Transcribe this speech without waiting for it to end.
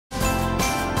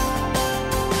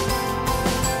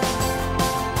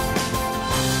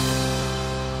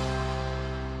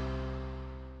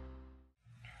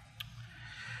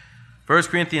1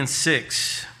 Corinthians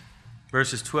 6,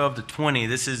 verses 12 to 20.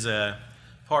 This is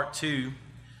part 2.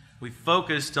 We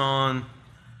focused on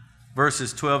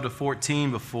verses 12 to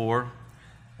 14 before,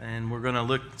 and we're going to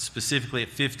look specifically at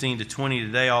 15 to 20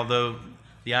 today, although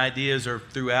the ideas are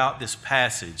throughout this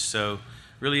passage. So it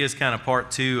really is kind of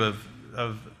part 2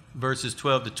 of verses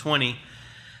 12 to 20.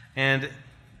 And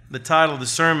the title of the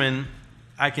sermon,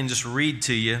 I can just read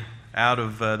to you out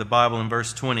of the Bible in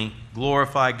verse 20.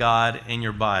 Glorify God in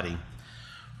your body.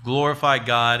 Glorify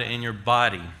God in your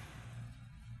body.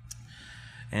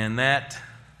 And that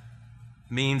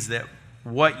means that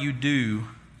what you do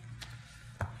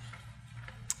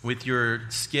with your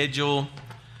schedule,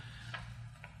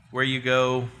 where you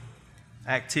go,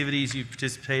 activities you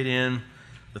participate in,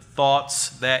 the thoughts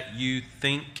that you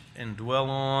think and dwell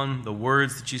on, the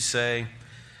words that you say,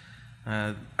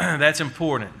 that's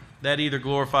important. That either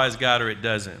glorifies God or it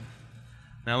doesn't.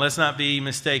 Now, let's not be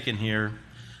mistaken here.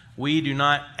 We do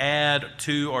not add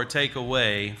to or take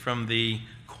away from the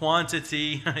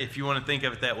quantity, if you want to think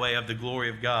of it that way, of the glory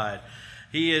of God.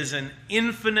 He is an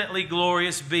infinitely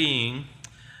glorious being,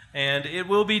 and it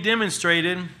will be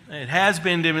demonstrated, it has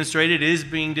been demonstrated, it is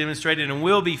being demonstrated, and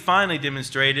will be finally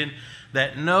demonstrated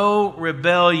that no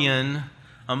rebellion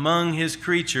among His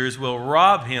creatures will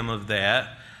rob Him of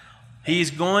that.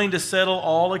 He's going to settle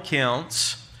all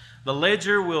accounts. The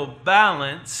ledger will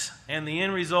balance, and the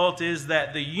end result is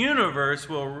that the universe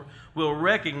will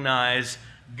recognize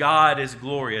God is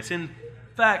glorious. In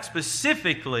fact,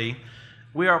 specifically,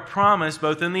 we are promised,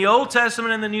 both in the Old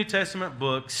Testament and the New Testament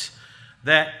books,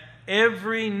 that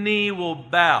every knee will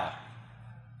bow.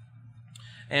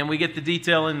 And we get the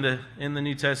detail in the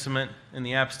New Testament, in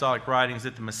the apostolic writings,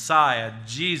 that the Messiah,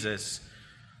 Jesus,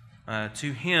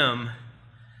 to Him,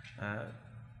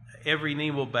 every knee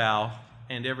will bow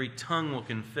and every tongue will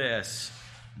confess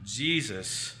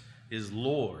Jesus is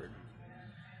Lord.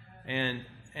 And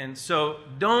so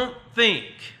don't think,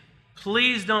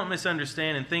 please don't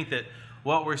misunderstand and think that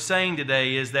what we're saying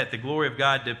today is that the glory of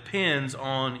God depends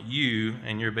on you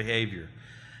and your behavior.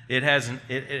 It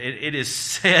is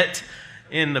set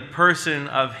in the person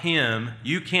of Him.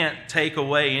 You can't take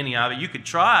away any of it. You could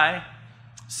try.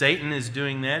 Satan is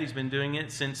doing that. He's been doing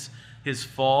it since his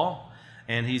fall.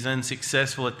 And he's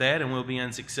unsuccessful at that and will be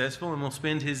unsuccessful and will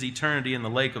spend his eternity in the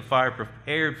lake of fire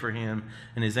prepared for him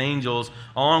and his angels,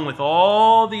 along with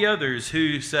all the others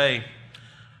who say,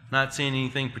 not seeing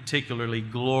anything particularly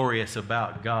glorious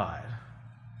about God.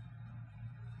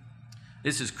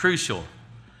 This is crucial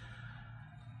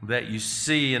that you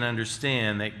see and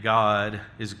understand that God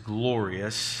is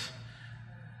glorious,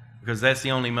 because that's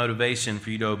the only motivation for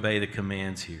you to obey the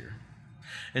commands here.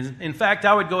 And in fact,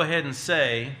 I would go ahead and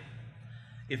say,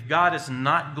 if God is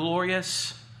not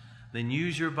glorious, then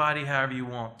use your body however you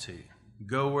want to.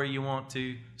 Go where you want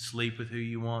to, sleep with who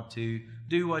you want to,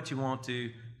 do what you want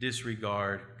to,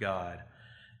 disregard God.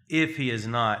 If He is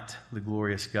not the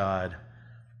glorious God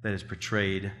that is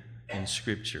portrayed in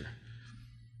Scripture.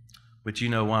 But you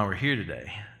know why we're here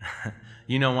today.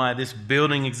 You know why this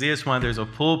building exists, why there's a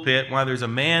pulpit, why there's a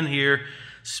man here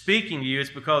speaking to you. It's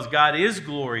because God is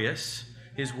glorious.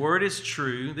 His word is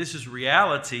true. This is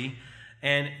reality.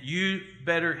 And you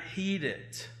better heed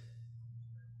it.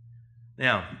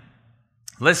 Now,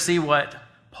 let's see what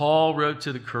Paul wrote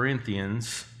to the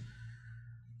Corinthians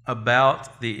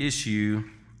about the issue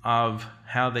of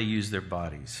how they use their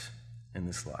bodies in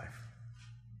this life.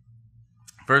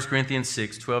 1 Corinthians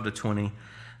 6, 12 to 20. The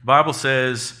Bible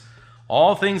says,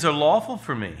 all things are lawful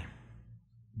for me,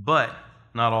 but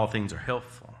not all things are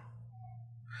helpful.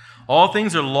 All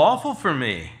things are lawful for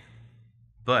me,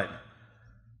 but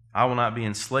I will not be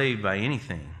enslaved by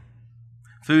anything.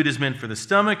 Food is meant for the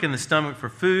stomach, and the stomach for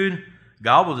food.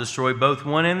 God will destroy both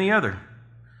one and the other.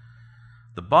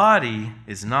 The body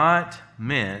is not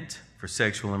meant for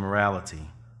sexual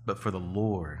immorality, but for the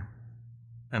Lord,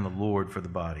 and the Lord for the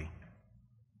body.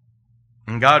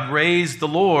 And God raised the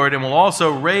Lord and will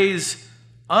also raise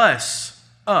us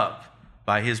up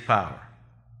by His power.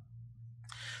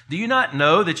 Do you not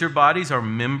know that your bodies are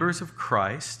members of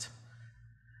Christ?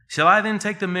 Shall I then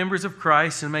take the members of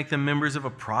Christ and make them members of a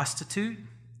prostitute?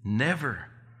 Never.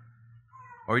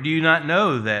 Or do you not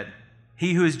know that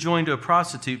he who is joined to a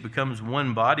prostitute becomes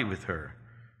one body with her?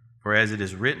 For as it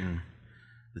is written,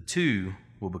 the two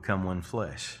will become one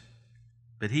flesh.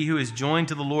 But he who is joined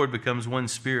to the Lord becomes one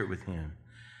spirit with Him.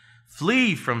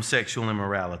 Flee from sexual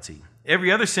immorality.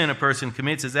 Every other sin a person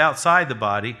commits is outside the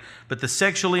body, but the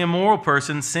sexually immoral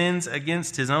person sins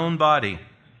against his own body.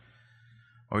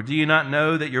 Or do you not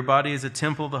know that your body is a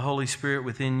temple of the Holy Spirit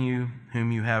within you,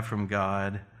 whom you have from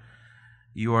God?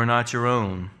 You are not your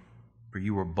own, for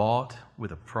you were bought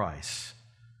with a price.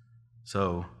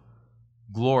 So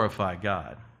glorify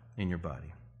God in your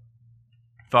body.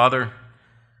 Father,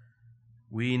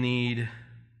 we need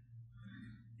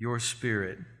your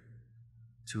Spirit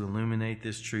to illuminate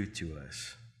this truth to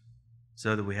us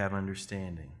so that we have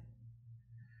understanding.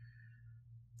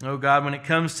 Oh God, when it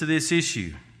comes to this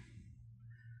issue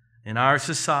in our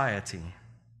society,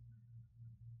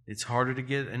 it's harder to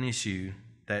get an issue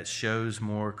that shows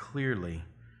more clearly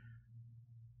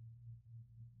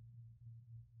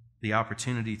the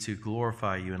opportunity to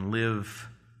glorify you and live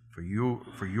for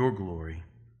your glory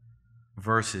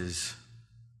versus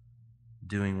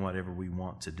doing whatever we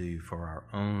want to do for our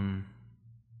own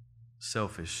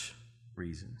selfish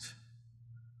reasons.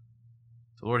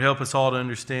 So Lord, help us all to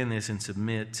understand this and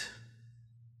submit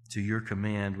to your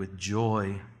command with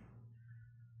joy,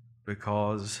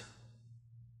 because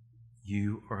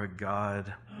you are a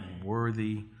God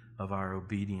worthy of our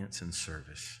obedience and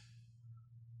service.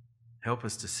 Help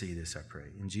us to see this, I pray.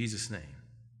 In Jesus' name,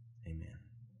 amen.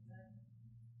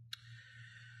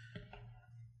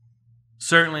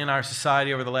 Certainly in our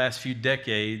society over the last few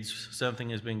decades,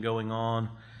 something has been going on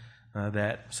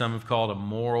that some have called a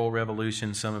moral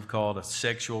revolution, some have called a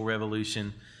sexual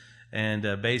revolution.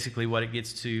 And basically what it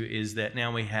gets to is that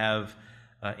now we have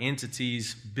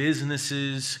entities,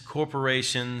 businesses,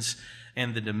 corporations,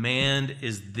 and the demand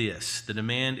is this. The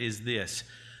demand is this.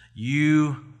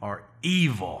 You are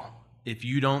evil if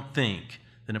you don't think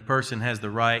that a person has the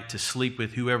right to sleep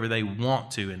with whoever they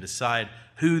want to and decide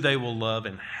who they will love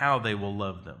and how they will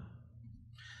love them.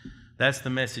 That's the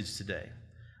message today.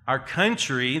 Our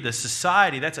country, the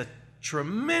society, that's a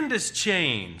tremendous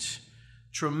change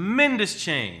from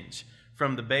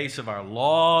the base of our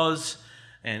laws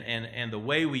and the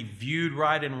way we viewed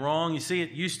right and wrong. You see, it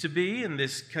used to be in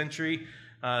this country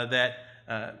that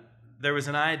there was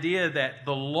an idea that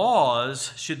the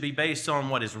laws should be based on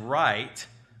what is right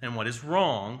and what is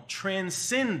wrong,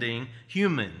 transcending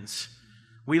humans.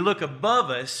 We look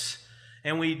above us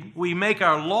and we make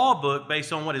our law book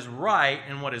based on what is right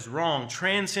and what is wrong,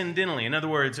 transcendentally. In other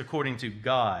words, according to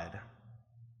God.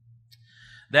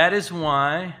 That is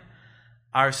why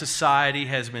our society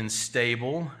has been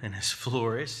stable and has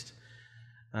flourished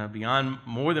beyond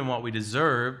more than what we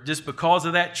deserve, just because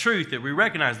of that truth that we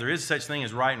recognize there is such thing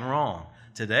as right and wrong.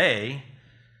 Today,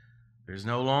 there's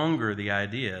no longer the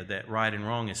idea that right and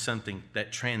wrong is something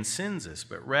that transcends us,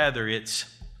 but rather it's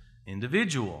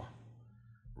individual,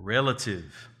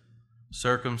 relative,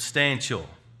 circumstantial.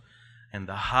 And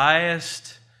the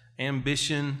highest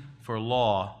ambition for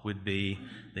law would be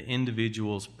the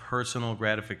individual's personal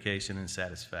gratification and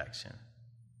satisfaction.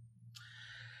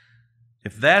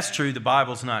 If that's true, the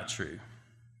Bible's not true.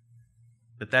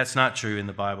 But that's not true, and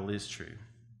the Bible is true.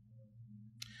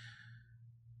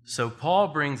 So Paul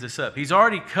brings this up. He's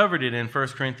already covered it in 1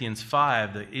 Corinthians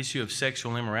 5, the issue of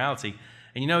sexual immorality.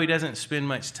 And you know, he doesn't spend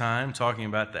much time talking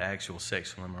about the actual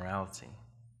sexual immorality.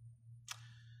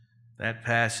 That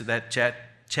passage,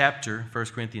 chapter, 1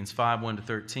 Corinthians 5,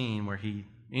 1-13, where he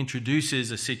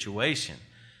introduces a situation.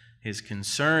 His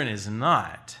concern is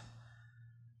not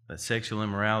that sexual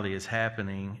immorality is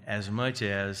happening as much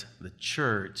as the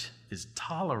church is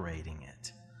tolerating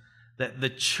it. That the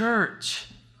church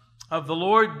of the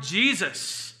Lord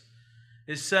Jesus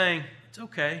is saying, it's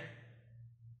okay.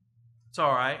 It's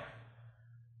all right.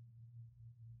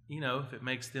 You know, if it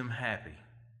makes them happy.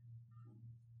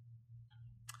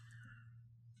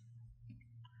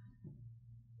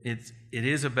 It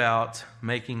is about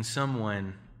making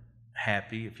someone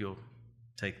happy, if you'll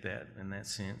take that in that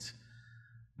sense.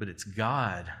 But it's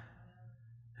God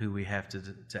who we have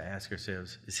to ask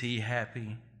ourselves, is He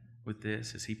happy with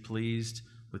this? Is He pleased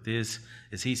with this?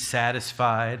 Is He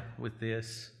satisfied with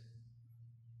this?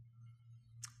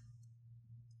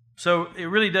 So it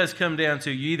really does come down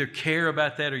to you either care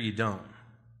about that or you don't.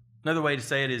 Another way to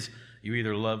say it is you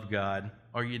either love God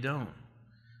or you don't.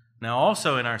 Now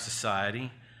also in our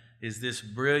society is this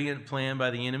brilliant plan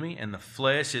by the enemy, and the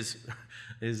flesh is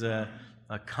a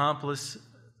accomplice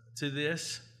to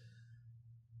this,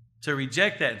 to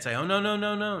reject that and say, oh,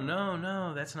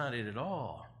 no, that's not it at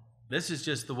all. This is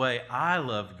just the way I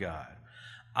love God.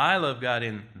 I love God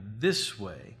in this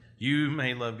way. You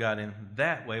may love God in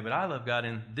that way, but I love God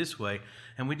in this way.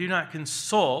 And we do not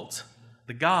consult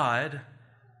the God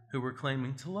who we're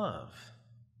claiming to love.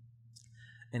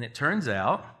 And it turns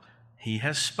out He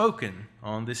has spoken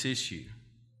on this issue.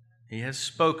 He has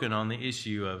spoken on the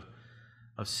issue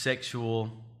of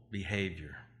sexual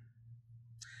behavior.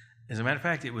 As a matter of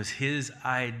fact, it was His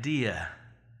idea.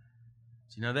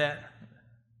 Do you know that?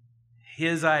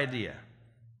 His idea.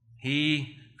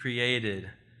 He created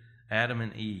Adam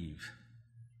and Eve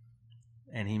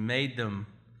and he made them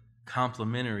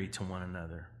complementary to one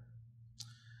another.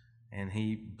 And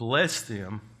he blessed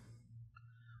them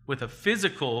with a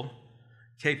physical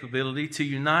capability to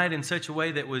unite in such a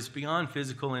way that was beyond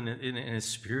physical and is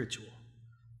spiritual.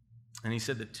 And he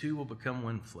said the two will become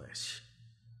one flesh.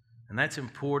 And that's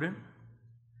important.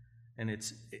 And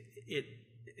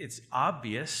it's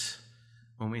obvious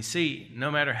when we see, no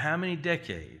matter how many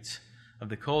decades of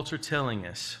the culture telling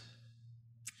us,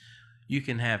 you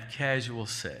can have casual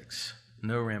sex,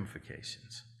 no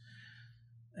ramifications.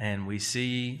 And we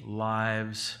see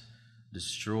lives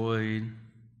destroyed.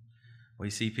 We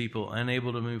see people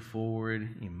unable to move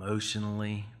forward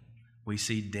emotionally. We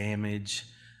see damage.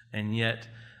 And yet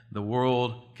the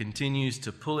world continues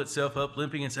to pull itself up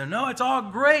limping and say, no, it's all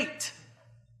great.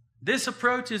 This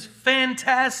approach is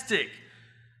fantastic.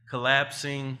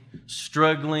 Collapsing,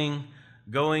 struggling,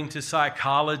 going to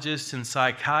psychologists and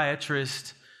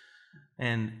psychiatrists,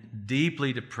 and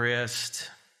deeply depressed.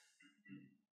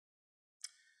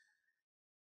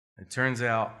 It turns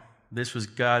out this was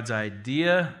God's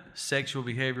idea. Sexual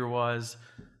behavior was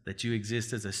that you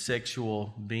exist as a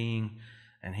sexual being,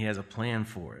 and He has a plan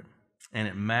for it. And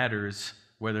it matters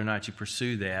whether or not you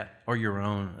pursue that or your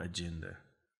own agenda.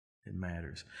 It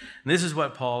matters. And this is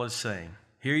what Paul is saying.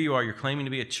 Here you are, you're claiming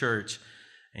to be a church,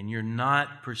 and you're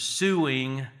not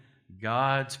pursuing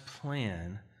God's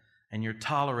plan, and you're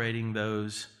tolerating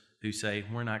those who say,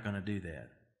 we're not going to do that.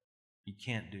 You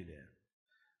can't do that.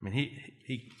 I mean,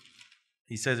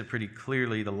 he says it pretty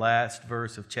clearly, the last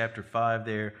verse of chapter 5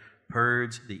 there,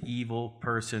 purge the evil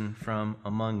person from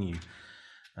among you.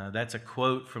 That's a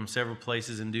quote from several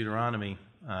places in Deuteronomy.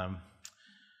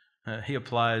 He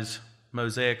applies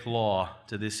Mosaic law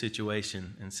to this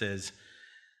situation and says,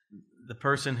 the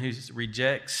person who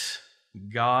rejects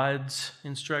God's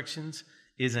instructions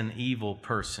is an evil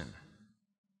person.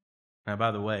 Now,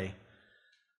 by the way,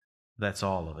 that's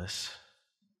all of us.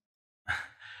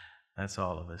 That's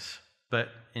all of us. But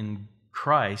in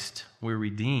Christ, we're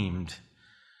redeemed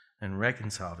and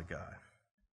reconciled to God.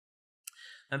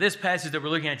 Now, this passage that we're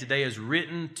looking at today is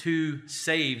written to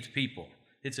saved people.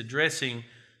 It's addressing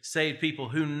saved people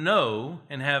who know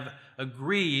and have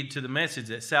agreed to the message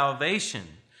that salvation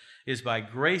is by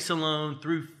grace alone,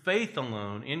 through faith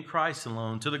alone, in Christ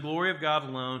alone, to the glory of God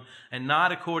alone, and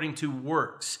not according to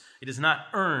works. It is not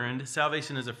earned.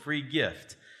 Salvation is a free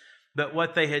gift. But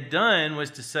what they had done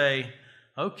was to say,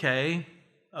 okay,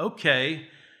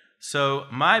 so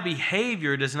my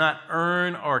behavior does not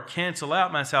earn or cancel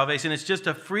out my salvation. It's just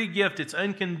a free gift. It's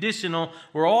unconditional.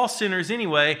 We're all sinners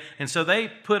anyway. And so they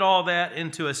put all that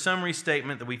into a summary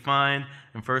statement that we find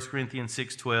in 1 Corinthians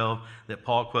 6:12 that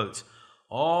Paul quotes.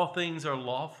 All things are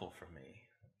lawful for me.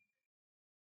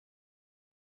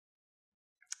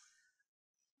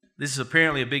 This is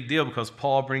apparently a big deal because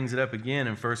Paul brings it up again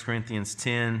in 1 Corinthians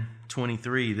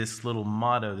 10:23, this little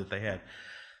motto that they had.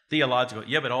 Theological.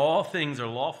 Yeah, but all things are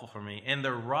lawful for me. And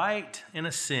they're right in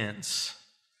a sense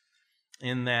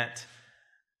in that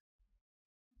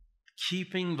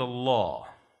keeping the law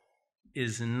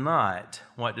is not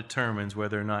what determines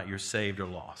whether or not you're saved or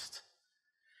lost.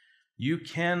 You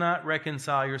cannot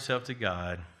reconcile yourself to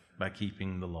God by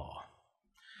keeping the law.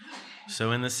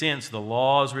 So in the sense, the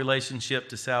law's relationship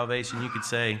to salvation, you could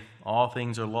say, all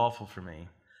things are lawful for me.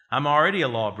 I'm already a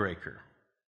lawbreaker.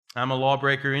 I'm a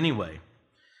lawbreaker anyway.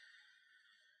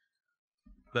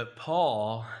 But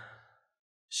Paul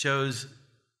shows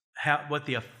what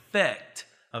the effect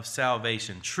of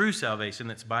salvation, true salvation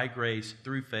that's by grace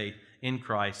through faith in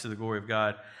Christ to the glory of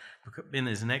God. In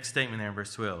his next statement there in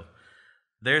verse 12,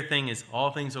 their thing is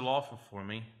all things are lawful for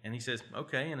me. And he says,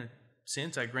 okay, in a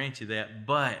sense I grant you that,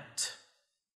 but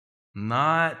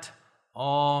not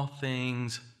all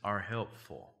things are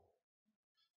helpful.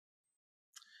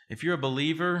 If you're a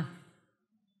believer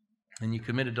and you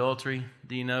commit adultery,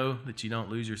 do you know that you don't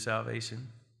lose your salvation?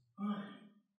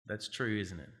 That's true,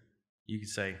 isn't it? You could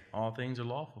say, all things are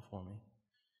lawful for me.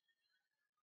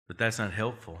 But that's not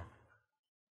helpful.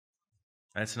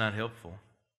 That's not helpful.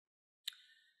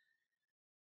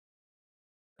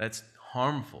 That's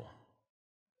harmful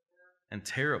and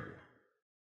terrible.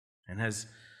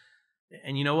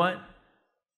 And you know what?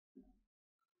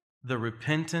 The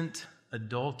repentant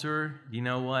adulterer, you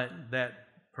know what that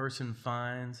person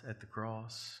finds at the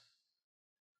cross?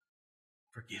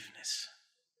 Forgiveness.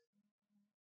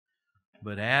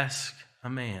 But ask a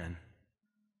man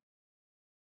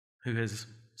who has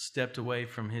stepped away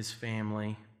from his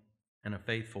family and a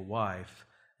faithful wife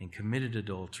and committed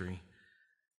adultery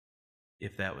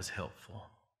if that was helpful.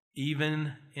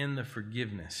 Even in the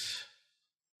forgiveness,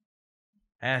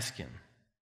 ask him,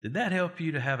 did that help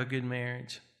you to have a good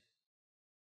marriage?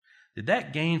 Did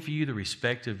that gain for you the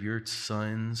respect of your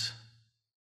sons?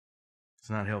 It's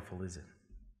not helpful, is it?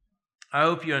 I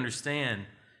hope you understand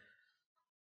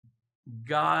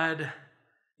God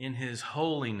in His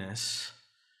holiness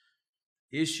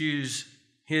issues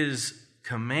His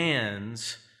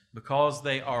commands because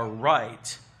they are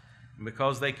right, and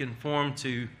because they conform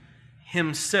to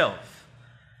Himself.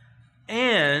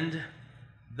 And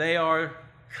they are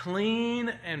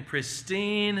clean and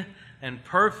pristine and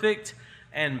perfect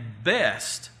and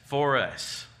best for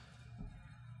us.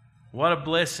 What a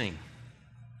blessing.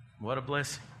 What a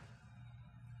blessing.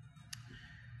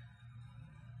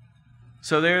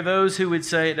 So there are those who would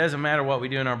say it doesn't matter what we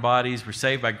do in our bodies, we're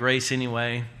saved by grace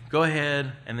anyway. Go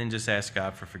ahead and then just ask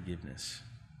God for forgiveness.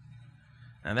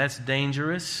 Now that's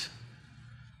dangerous.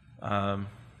 That's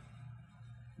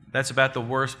about the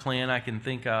worst plan I can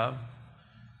think of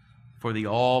for the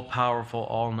all-powerful,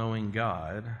 all-knowing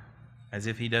God, as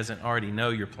if He doesn't already know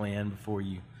your plan before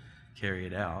you carry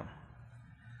it out.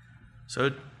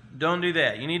 So don't do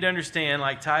that. You need to understand,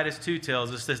 like Titus 2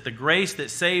 tells us, that the grace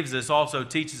that saves us also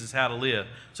teaches us how to live.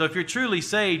 So if you're truly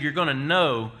saved, you're going to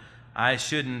know, I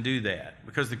shouldn't do that,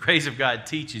 because the grace of God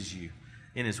teaches you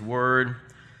in His Word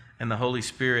and the Holy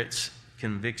Spirit's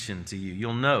conviction to you.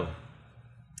 You'll know.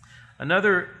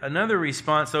 Another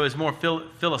response, though, is more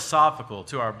philosophical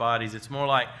to our bodies. It's more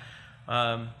like,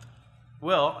 I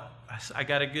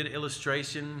got a good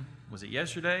illustration. Was it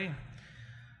yesterday?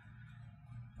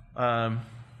 I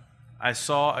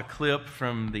saw a clip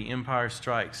from The Empire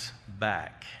Strikes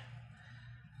Back.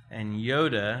 And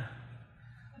Yoda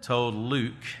told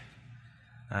Luke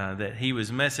that he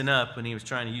was messing up when he was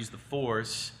trying to use the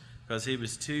Force because he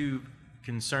was too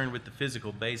concerned with the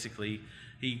physical, basically.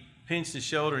 He pinched his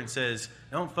shoulder and says,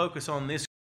 don't focus on this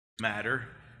matter.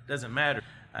 It doesn't matter.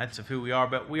 That's of who we are.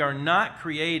 But we are not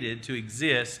created to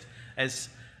exist as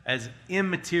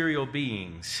immaterial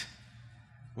beings.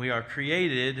 We are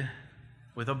created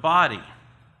with a body.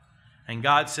 And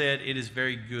God said it is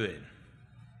very good.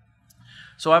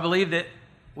 So I believe that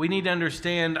we need to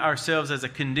understand ourselves as a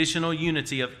conditional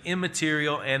unity of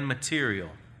immaterial and material.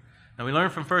 Now we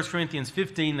learn from 1 Corinthians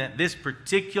 15 that this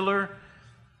particular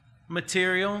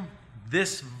material,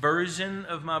 this version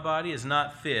of my body is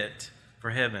not fit for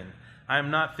heaven. I am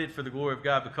not fit for the glory of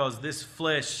God because this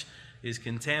flesh is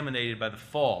contaminated by the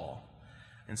fall.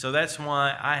 And so that's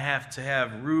why I have to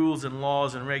have rules and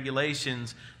laws and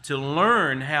regulations to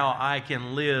learn how I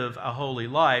can live a holy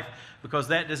life, because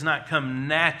that does not come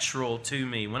natural to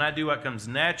me. When I do what comes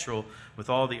natural with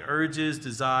all the urges,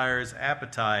 desires,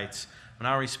 appetites, when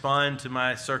I respond to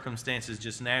my circumstances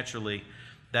just naturally,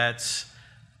 that's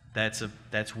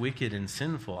wicked and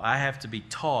sinful. I have to be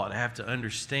taught. I have to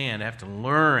understand. I have to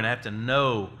learn. I have to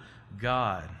know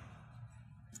God.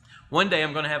 One day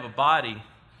I'm going to have a body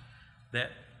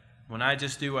that when I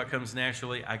just do what comes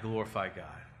naturally, I glorify God.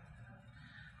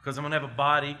 Because I'm going to have a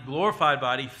body, glorified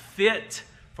body, fit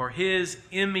for His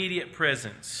immediate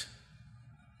presence.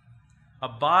 A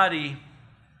body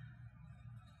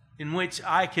in which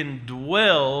I can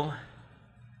dwell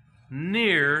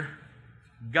near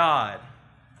God.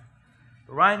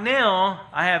 Right now,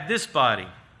 I have this body,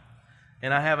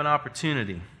 and I have an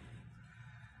opportunity.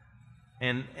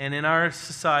 And in our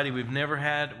society, we've never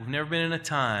been in a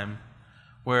time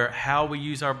where how we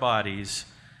use our bodies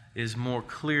is more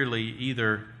clearly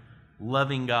either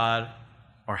loving God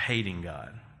or hating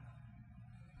God.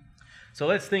 So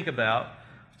let's think about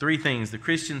three things: the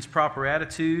Christian's proper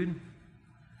attitude,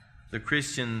 the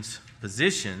Christian's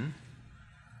position,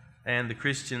 and the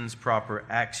Christian's proper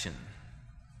action.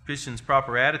 Christian's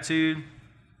proper attitude,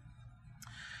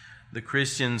 the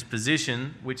Christian's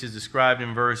position, which is described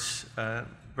in verses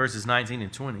 19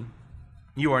 and 20.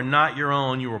 You are not your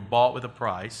own, you were bought with a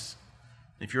price.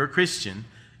 If you're a Christian,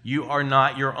 you are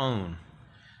not your own.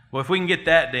 Well, if we can get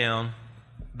that down,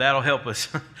 that'll help us.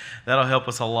 That'll help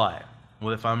us a lot.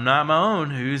 Well, if I'm not my own,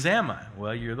 whose am I?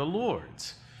 Well, you're the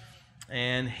Lord's.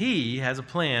 And He has a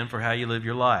plan for how you live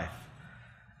your life.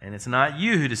 And it's not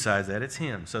you who decides that, it's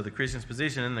Him. So the Christian's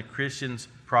position and the Christian's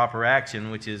proper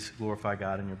action, which is glorify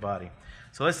God in your body.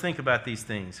 So let's think about these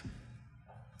things.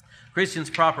 Christian's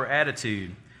proper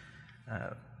attitude.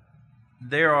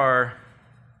 There are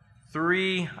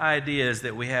three ideas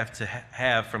that we have to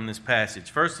have from this passage.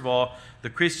 First of all, the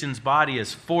Christian's body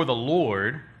is for the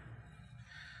Lord.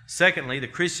 Secondly, the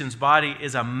Christian's body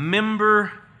is a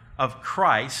member of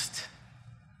Christ,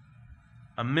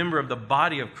 a member of the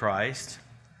body of Christ.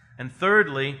 And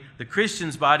thirdly, the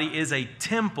Christian's body is a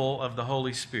temple of the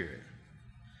Holy Spirit.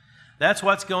 That's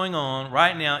what's going on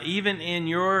right now, even in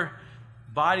your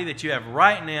body that you have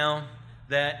right now,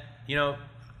 that,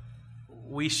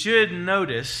 we should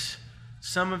notice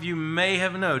some of you may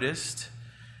have noticed,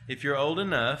 if you're old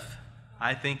enough,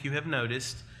 I think you have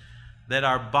noticed, that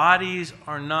our bodies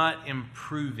are not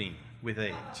improving with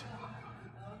age.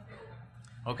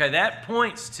 Okay, that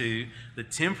points to the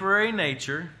temporary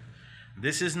nature.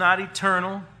 This is not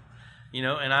eternal,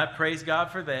 and I praise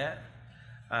God for that.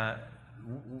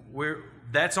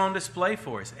 That's on display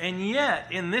for us. And yet,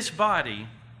 in this body,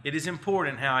 it is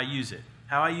important how I use it,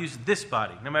 how I use this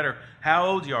body, no matter how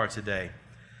old you are today.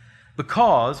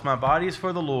 Because my body is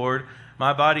for the Lord,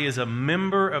 my body is a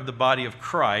member of the body of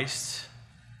Christ,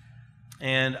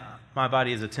 and my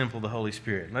body is a temple of the Holy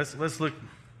Spirit.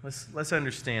 Let's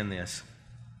understand this.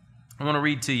 I want to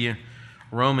read to you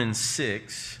Romans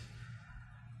 6,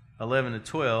 11 to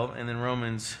 12, and then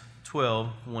Romans 12,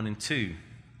 1 and 2.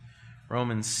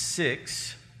 Romans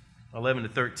 6, 11 to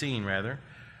 13, rather.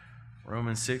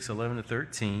 Romans 6, 11 to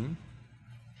 13.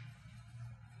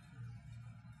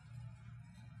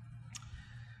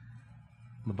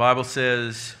 The Bible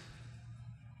says,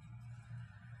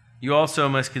 "You also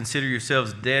must consider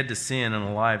yourselves dead to sin and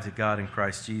alive to God in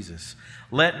Christ Jesus.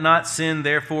 Let not sin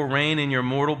therefore reign in your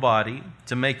mortal body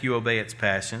to make you obey its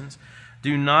passions.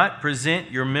 Do not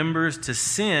present your members to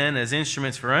sin as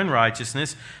instruments for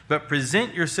unrighteousness, but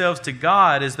present yourselves to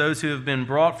God as those who have been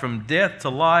brought from death to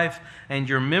life, and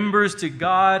your members to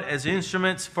God as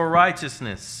instruments for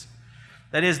righteousness."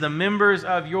 That is, the members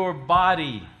of your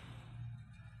body.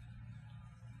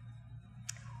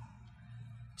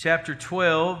 Chapter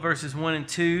 12, verses 1 and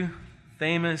 2,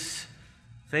 famous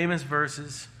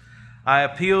verses. "I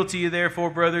appeal to you,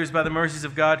 therefore, brothers, by the mercies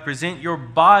of God, present your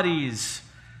bodies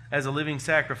as a living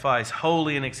sacrifice,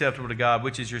 holy and acceptable to God,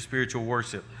 which is your spiritual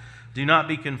worship. Do not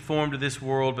be conformed to this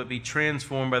world, but be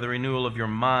transformed by the renewal of your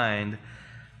mind,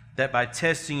 that by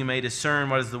testing you may discern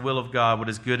what is the will of God, what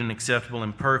is good and acceptable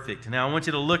and perfect." Now, I want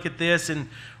you to look at this in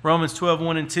Romans 12,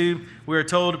 1 and 2. We are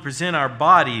told to present our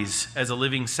bodies as a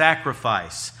living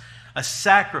sacrifice. A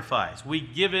sacrifice. We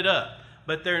give it up,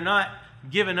 but they're not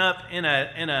given up in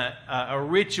a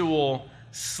ritual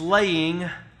slaying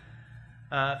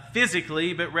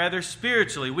physically, but rather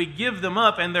spiritually. We give them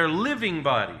up, and they're living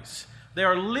bodies. They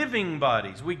are living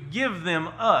bodies. We give them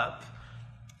up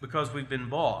because we've been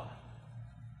bought.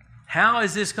 How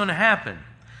is this going to happen?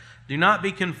 Do not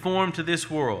be conformed to this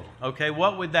world. Okay,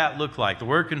 what would that look like? The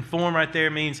word conform right there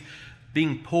means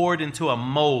being poured into a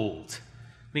mold.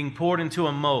 Being poured into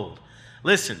a mold.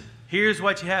 Listen, here's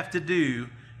what you have to do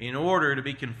in order to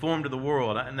be conformed to the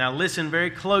world. Now listen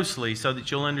very closely so that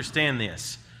you'll understand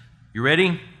this. You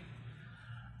ready?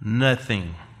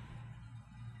 Nothing.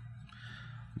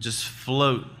 Just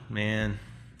float, man.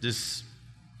 Just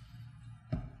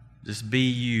be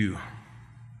you.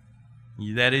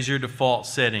 That is your default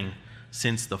setting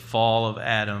since the fall of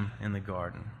Adam in the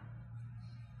garden.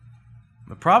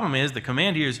 The problem is, the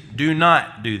command here is do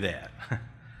not do that.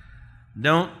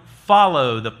 Don't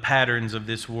follow the patterns of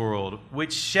this world,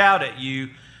 which shout at you,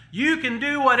 you can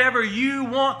do whatever you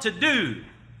want to do.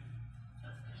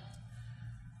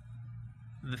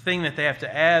 The thing that they have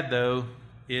to add, though,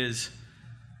 is,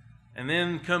 and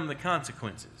then come the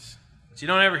consequences. But you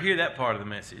don't ever hear that part of the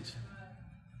message.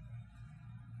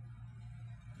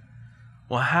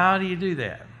 Well, how do you do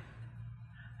that?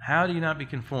 How do you not be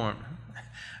conformed?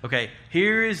 Okay,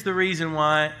 here is the reason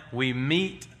why we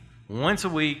meet once a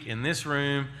week in this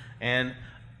room, and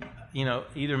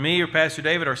either me or Pastor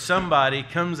David or somebody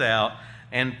comes out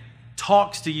and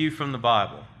talks to you from the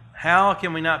Bible. How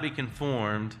can we not be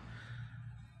conformed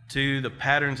to the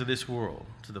patterns of this world,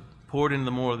 to the poured into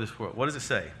the mold of this world? What does it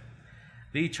say?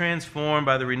 Be transformed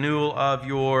by the renewal of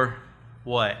your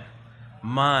what?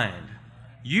 Mind.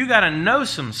 You got to know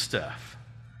some stuff.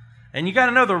 And you got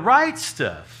to know the right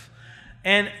stuff.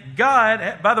 And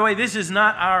God, by the way, this is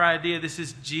not our idea. This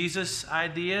is Jesus'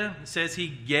 idea. It says He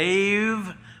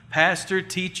gave pastor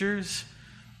teachers.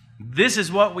 This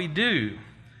is what we do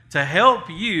to help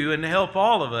you and to help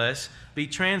all of us be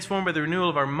transformed by the renewal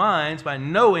of our minds, by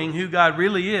knowing who God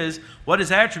really is, what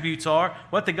His attributes are,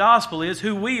 what the gospel is,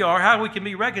 who we are, how we can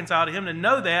be reconciled to Him, to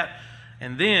know that.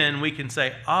 And then we can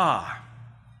say, I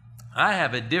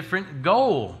have a different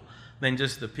goal than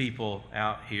just the people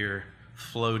out here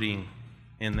floating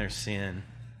in their sin.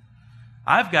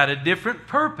 I've got a different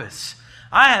purpose.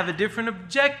 I have a different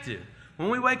objective. When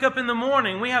we wake up in the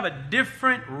morning, we have a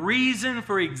different reason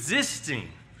for existing.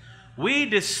 We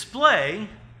display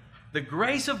the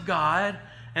grace of God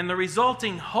and the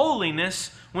resulting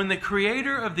holiness when the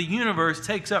Creator of the universe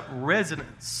takes up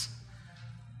residence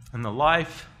in the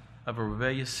life of a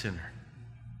rebellious sinner.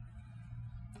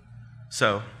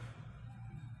 So,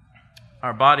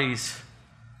 our bodies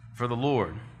for the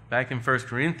Lord. Back in 1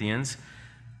 Corinthians,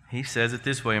 He says it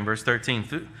this way in verse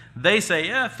 13. They say,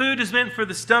 yeah, food is meant for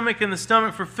the stomach and the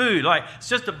stomach for food. Like, it's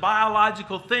just a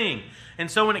biological thing.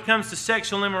 And so when it comes to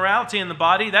sexual immorality in the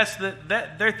body,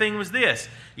 their thing was this.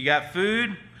 You got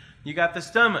food, you got the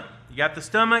stomach. You got the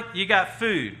stomach, you got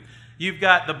food. You've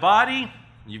got the body,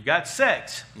 you've got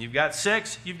sex. You've got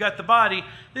sex, you've got the body.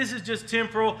 This is just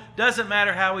temporal. Doesn't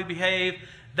matter how we behave.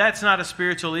 That's not a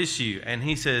spiritual issue. And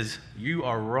he says, you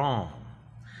are wrong.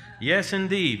 Yes,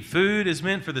 indeed. Food is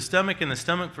meant for the stomach and the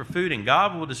stomach for food, and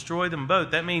God will destroy them both.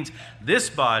 That means this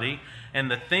body and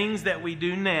the things that we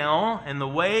do now and the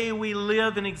way we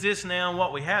live and exist now and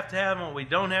what we have to have and what we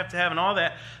don't have to have and all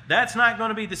that, that's not going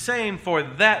to be the same for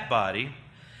that body.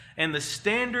 And the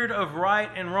standard of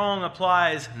right and wrong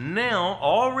applies now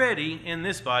already in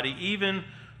this body, even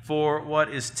for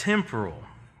what is temporal.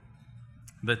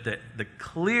 But the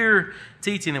clear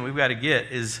teaching that we've got to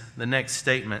get is the next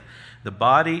statement. The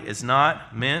body is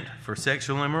not meant for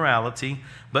sexual immorality,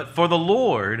 but for the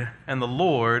Lord, and the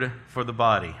Lord for the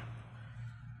body.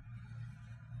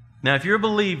 Now, if you're a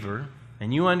believer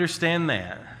and you understand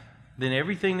that, then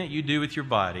everything that you do with your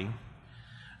body,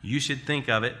 you should think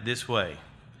of it this way.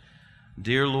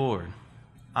 Dear Lord,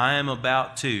 I am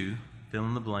about to, fill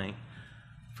in the blank,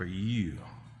 for you.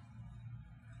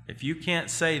 If you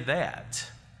can't say that,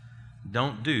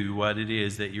 don't do what it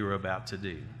is that you're about to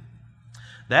do.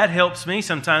 That helps me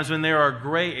sometimes when there are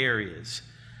gray areas.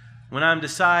 When I'm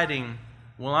deciding,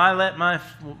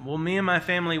 will me and my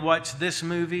family watch this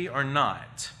movie or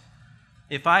not?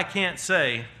 If I can't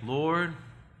say, Lord,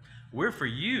 we're for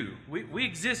you. We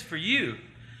exist for you.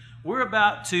 We're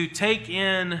about to take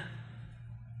in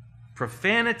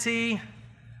profanity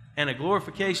and a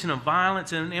glorification of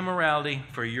violence and immorality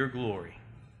for your glory.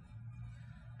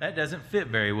 That doesn't fit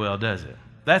very well, does it?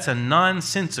 That's a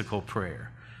nonsensical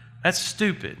prayer. That's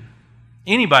stupid.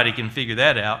 Anybody can figure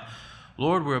that out.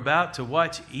 Lord, we're about to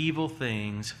watch evil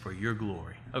things for your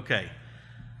glory. Okay.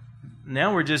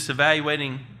 Now we're just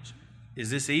evaluating, is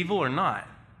this evil or not?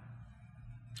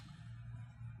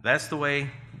 That's the way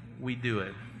we do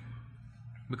it,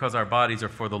 because our bodies are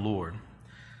for the Lord.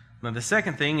 Now, the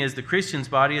second thing is the Christian's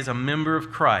body is a member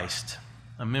of Christ.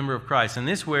 A member of Christ. And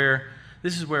this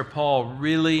is where Paul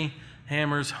really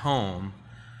hammers home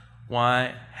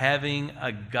why having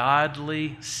a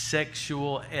godly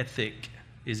sexual ethic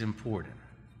is important.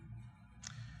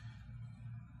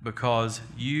 Because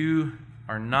you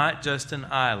are not just an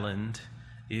island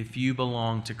if you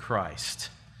belong to Christ.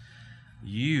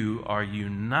 You are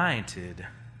united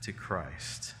to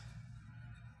Christ.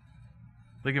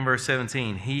 Look in verse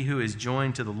 17. He who is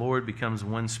joined to the Lord becomes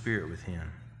one spirit with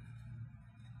him.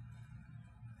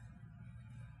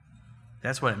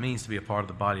 That's what it means to be a part of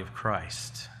the body of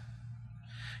Christ.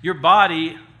 Your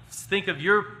body, think of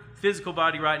your physical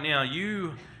body right now.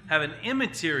 You have an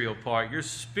immaterial part, your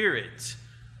spirit.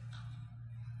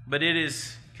 But it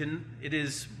is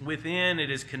within,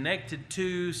 it is connected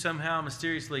to, somehow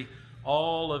mysteriously,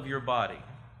 all of your body.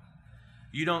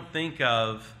 You don't think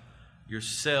of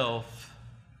yourself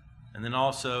and then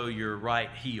also your right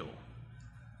heel.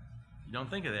 You don't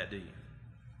think of that, do you?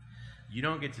 You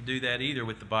don't get to do that either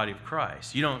with the body of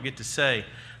Christ. You don't get to say,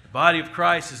 the body of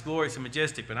Christ is glorious and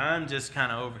majestic, but I'm just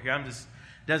kind of over here. It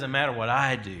doesn't matter what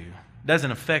I do. It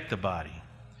doesn't affect the body.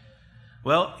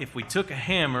 Well, if we took a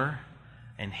hammer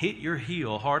and hit your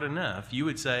heel hard enough, you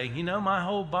would say, my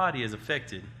whole body is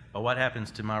affected by what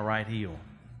happens to my right heel.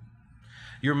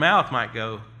 Your mouth might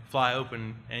fly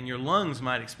open, and your lungs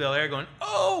might expel air going,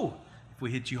 oh, if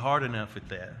we hit you hard enough with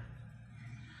that.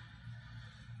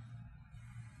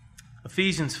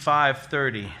 Ephesians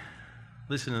 5:30.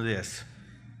 Listen to this.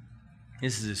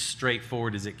 This is as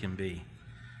straightforward as it can be.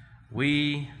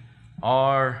 We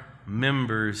are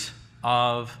members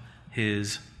of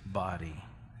his body.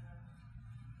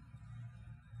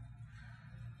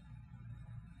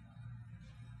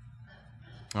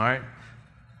 All right.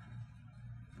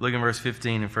 Look in verse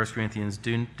 15 in 1 Corinthians.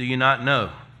 Do you not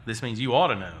know? This means you ought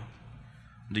to know.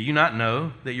 Do you not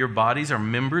know that your bodies are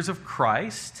members of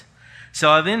Christ?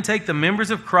 Shall I then take the members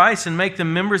of Christ and make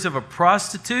them members of a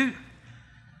prostitute?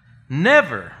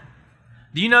 Never.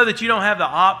 Do you know that you don't have the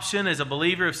option as a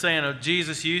believer of saying, oh,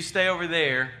 Jesus, you stay over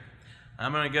there.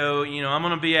 I'm going to go, I'm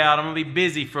going to be out. I'm going to be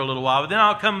busy for a little while, but then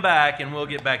I'll come back and we'll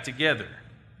get back together.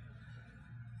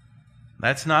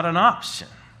 That's not an option.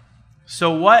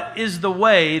 So what is the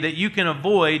way that you can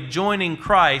avoid joining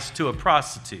Christ to a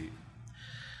prostitute?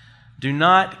 Do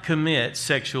not commit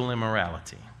sexual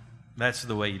immorality. That's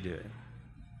the way you do it.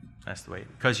 That's the way.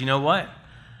 Because you know what?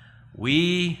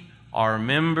 We are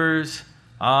members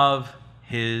of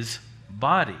his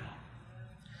body.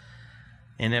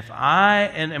 And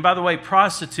and by the way,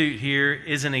 prostitute here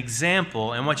is an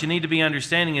example, and what you need to be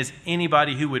understanding is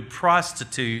anybody who would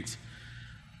prostitute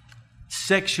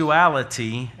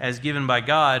sexuality as given by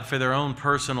God for their own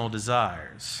personal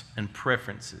desires and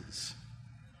preferences.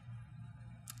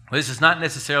 This is not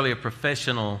necessarily a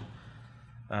professional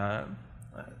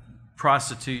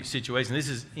prostitute situation. This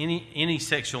is any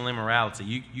sexual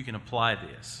immorality. You can apply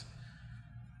this.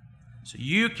 So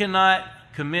you cannot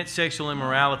commit sexual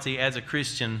immorality as a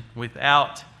Christian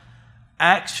without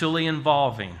actually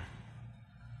involving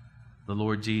the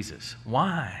Lord Jesus.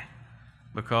 Why?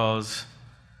 Because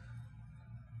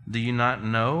do you not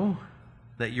know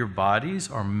that your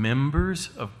bodies are members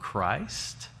of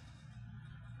Christ?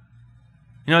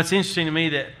 You know, it's interesting to me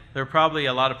that there are probably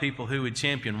a lot of people who would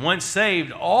champion once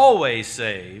saved, always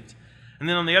saved. And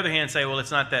then on the other hand say, well,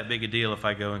 it's not that big a deal if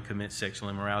I go and commit sexual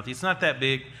immorality. It's not that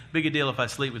big a deal if I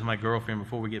sleep with my girlfriend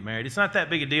before we get married. It's not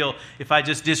that big a deal if I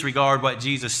just disregard what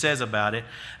Jesus says about it.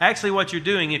 Actually, what you're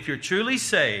doing, if you're truly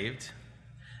saved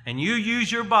and you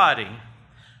use your body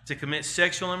to commit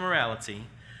sexual immorality,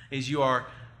 is you are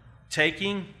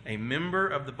taking a member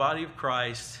of the body of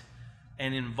Christ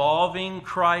and involving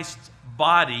Christ's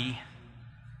body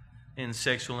in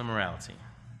sexual immorality.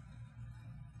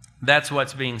 That's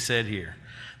what's being said here.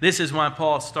 This is why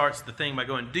Paul starts the thing by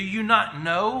going, do you not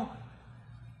know?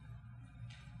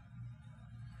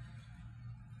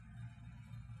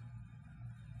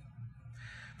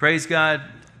 Praise God,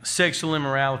 sexual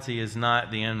immorality is not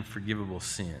the unforgivable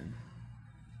sin.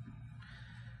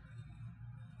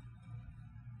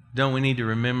 Don't we need to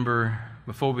remember,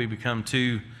 before we become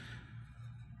too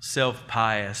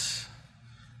self-pious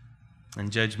and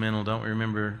judgmental, don't we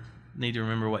need to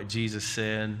remember what Jesus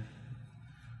said?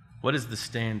 What is the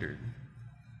standard?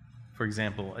 For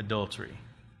example, adultery.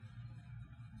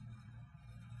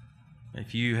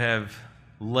 If you have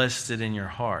lusted in your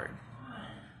heart,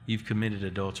 you've committed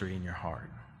adultery in your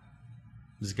heart.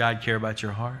 Does God care about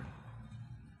your heart?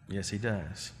 Yes, He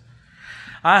does.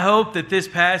 I hope that this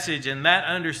passage and that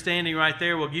understanding right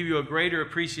there will give you a greater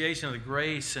appreciation of the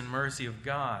grace and mercy of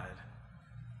God.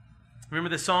 Remember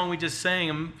the song we just sang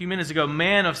a few minutes ago,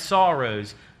 Man of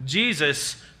Sorrows.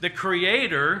 Jesus, the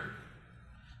Creator,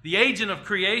 the agent of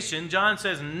creation, John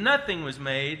says nothing was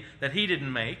made that He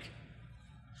didn't make.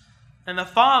 And the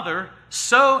Father,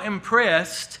 so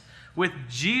impressed with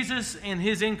Jesus and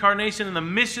His incarnation and the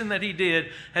mission that He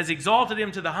did, has exalted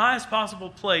Him to the highest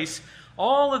possible place.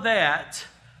 All of that,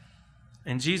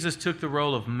 and Jesus took the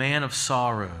role of Man of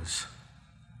Sorrows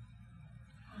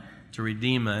to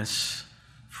redeem us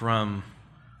from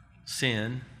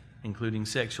sin, including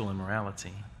sexual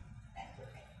immorality.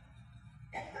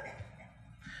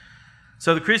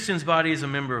 So the Christian's body is a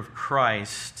member of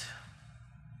Christ.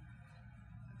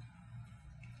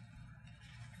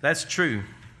 That's true.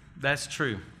 That's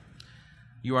true.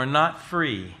 You are not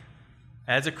free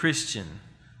as a Christian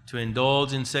to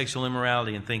indulge in sexual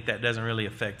immorality and think that doesn't really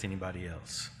affect anybody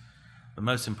else. The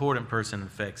most important person it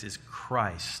affects is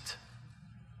Christ,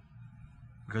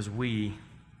 because we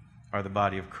are the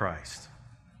body of Christ.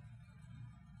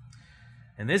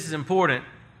 And this is important.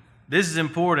 This is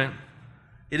important.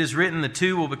 It is written, the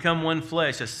two will become one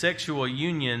flesh. A sexual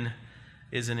union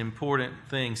is an important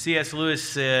thing. C.S. Lewis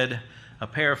said, a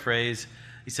paraphrase,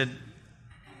 he said,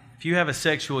 if you have a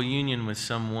sexual union with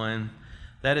someone,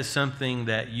 that is something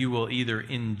that you will either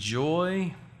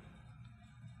enjoy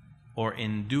or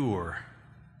endure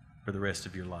for the rest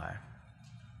of your life.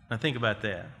 Now think about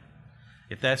that.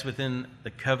 If that's within the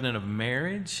covenant of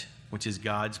marriage, which is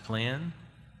God's plan,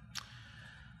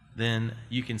 then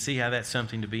you can see how that's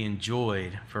something to be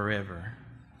enjoyed forever.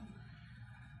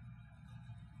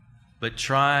 But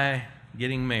try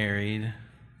getting married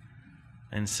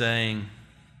and saying,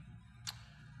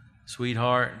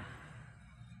 sweetheart,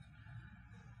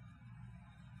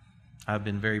 I've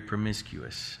been very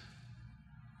promiscuous.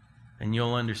 And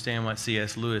you'll understand what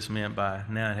C.S. Lewis meant by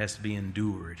now it has to be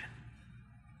endured.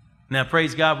 Now,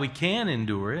 praise God, we can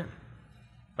endure it.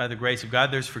 By the grace of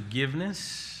God, there's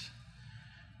forgiveness.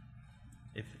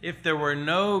 If there were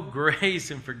no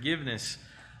grace and forgiveness,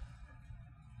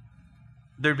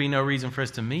 there'd be no reason for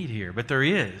us to meet here. But there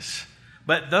is.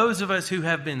 But those of us who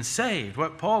have been saved,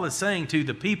 what Paul is saying to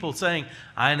the people saying,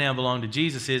 I now belong to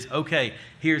Jesus, is, okay,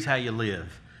 here's how you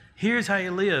live. Here's how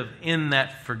you live in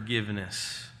that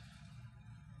forgiveness.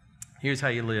 Here's how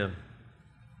you live.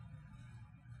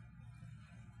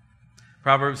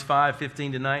 Proverbs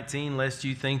 5:15-19, lest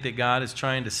you think that God is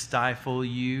trying to stifle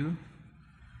you.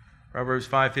 Proverbs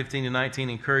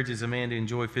 5:15-19 encourages a man to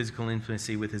enjoy physical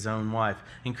intimacy with his own wife.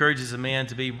 Encourages a man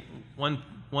to be one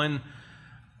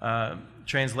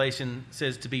translation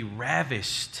says to be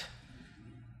ravished,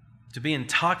 to be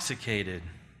intoxicated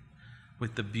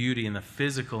with the beauty and the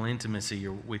physical intimacy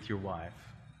with your wife.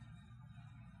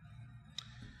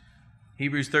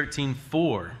 Hebrews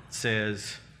 13:4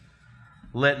 says,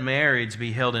 "Let marriage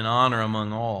be held in honor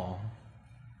among all,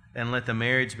 and let the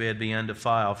marriage bed be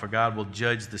undefiled, for God will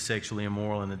judge the sexually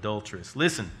immoral and adulterous."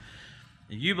 Listen,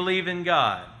 if you believe in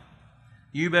God,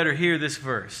 you better hear this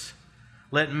verse.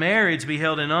 Let marriage be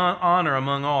held in honor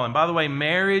among all. And by the way,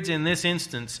 marriage in this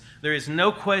instance, there is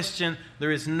no question,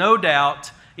 there is no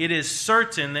doubt, it is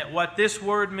certain that what this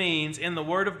word means in the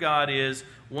Word of God is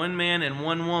one man and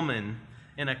one woman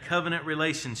in a covenant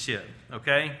relationship,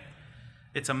 okay?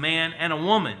 It's a man and a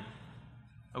woman,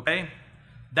 okay?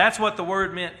 That's what the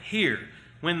word meant here.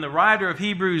 When the writer of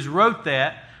Hebrews wrote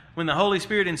that, when the Holy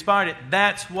Spirit inspired it,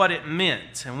 that's what it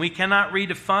meant. And we cannot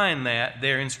redefine that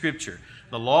there in Scripture.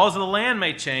 The laws of the land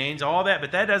may change, all that,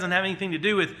 but that doesn't have anything to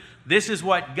do with this is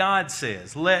what God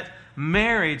says. Let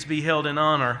marriage be held in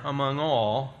honor among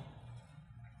all.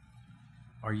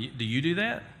 Do you do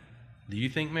that? Do you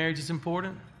think marriage is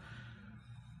important?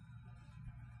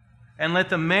 And let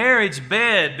the marriage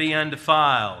bed be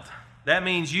undefiled. That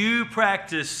means you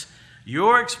practice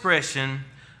your expression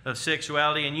of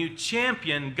sexuality and you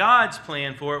champion God's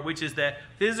plan for it, which is that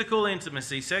physical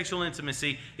intimacy, sexual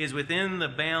intimacy, is within the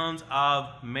bounds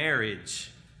of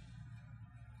marriage.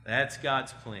 That's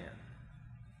God's plan.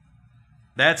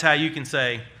 That's how you can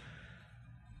say,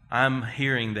 I'm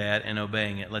hearing that and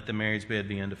obeying it. Let the marriage bed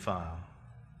be undefiled.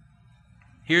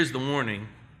 Here's the warning.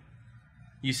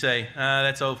 You say,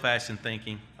 that's old-fashioned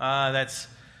thinking. That's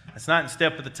not in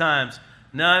step with the times.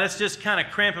 No, that's just kind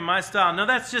of cramping my style. No,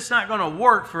 that's just not going to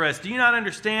work for us. Do you not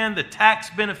understand the tax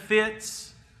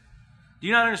benefits? Do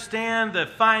you not understand the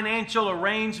financial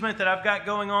arrangement that I've got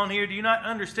going on here? Do you not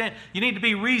understand? You need to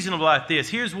be reasonable at this.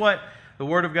 Here's what the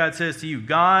Word of God says to you.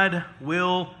 God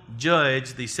will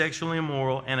judge the sexually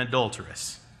immoral and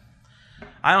adulterous.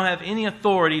 I don't have any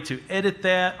authority to edit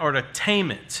that or to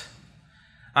tame it.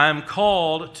 I am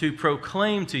called to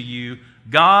proclaim to you,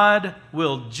 God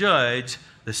will judge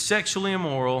the sexually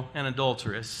immoral and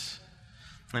adulterous.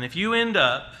 And if you end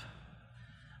up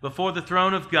before the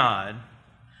throne of God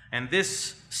and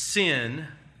this sin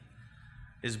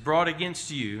is brought against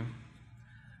you,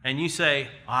 and you say,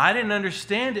 I didn't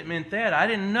understand it meant that. I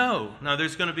didn't know. No,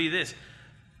 there's going to be this.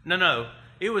 No.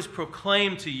 It was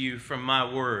proclaimed to you from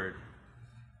my word.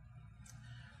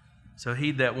 So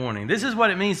heed that warning. This is what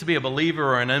it means to be a believer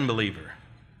or an unbeliever.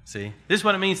 See? This is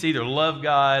what it means to either love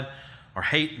God or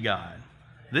hate God.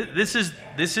 This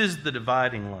is the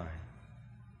dividing line.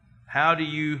 How do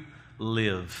you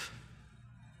live?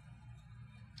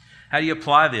 How do you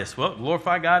apply this? Well,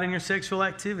 glorify God in your sexual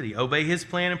activity. Obey His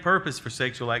plan and purpose for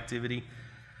sexual activity.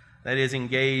 That is,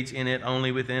 engage in it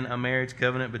only within a marriage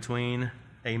covenant between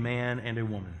a man and a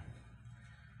woman.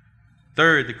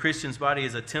 Third, the Christian's body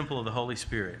is a temple of the Holy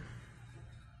Spirit.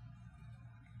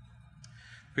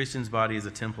 The Christian's body is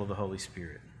a temple of the Holy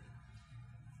Spirit.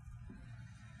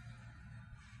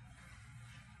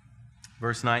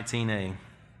 Verse 19a.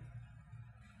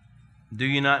 Do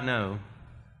you not know?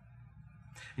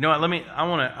 You know what? I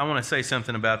want to say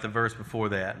something about the verse before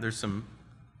that. There's some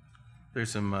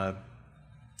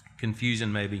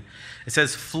confusion maybe. It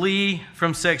says, "Flee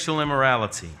from sexual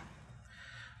immorality."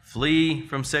 Flee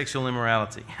from sexual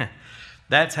immorality.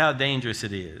 That's how dangerous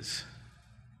it is.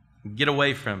 Get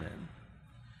away from it.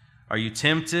 Are you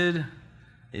tempted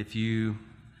if you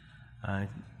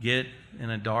get in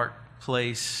a dark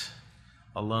place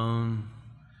alone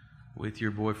with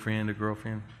your boyfriend or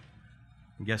girlfriend?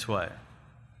 And guess what?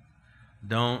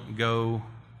 Don't go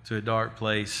to a dark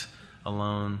place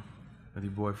alone with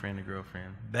your boyfriend or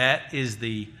girlfriend. That is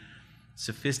the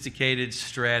sophisticated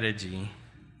strategy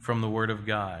from the Word of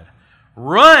God.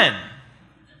 Run!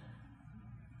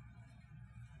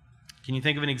 Can you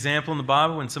think of an example in the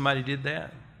Bible when somebody did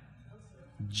that?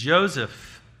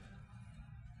 Joseph.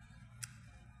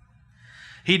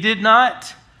 He did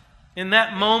not, in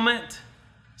that moment,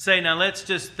 say, now let's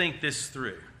just think this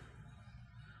through.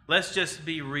 Let's just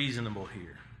be reasonable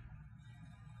here.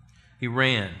 He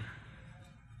ran.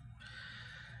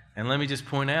 And let me just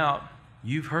point out,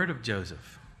 you've heard of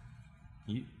Joseph.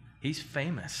 He's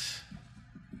famous.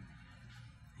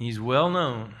 He's well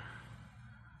known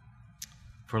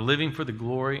for living for the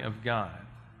glory of God.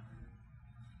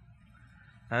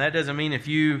 Now that doesn't mean if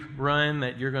you run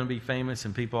that you're going to be famous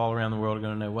and people all around the world are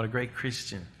going to know what a great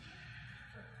Christian.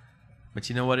 But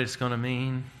you know what it's going to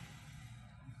mean?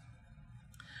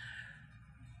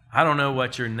 I don't know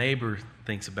what your neighbor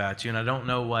thinks about you, and I don't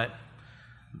know what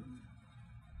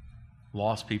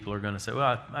Lost people are going to say,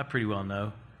 well, I pretty well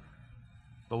know.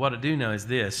 But what I do know is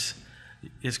this: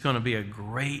 it's going to be a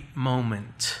great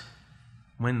moment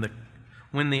when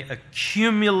the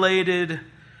accumulated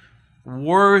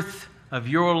worth of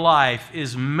your life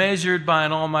is measured by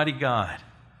an almighty God.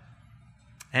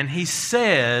 And He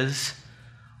says,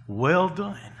 well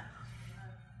done.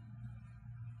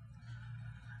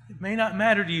 It may not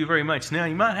matter to you very much now.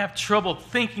 You might have trouble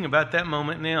thinking about that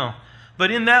moment now.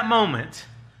 But in that moment,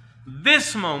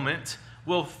 this moment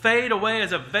will fade away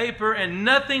as a vapor, and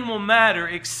nothing will matter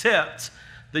except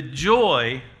the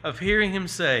joy of hearing Him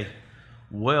say,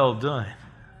 well done,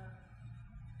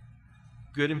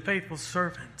 good and faithful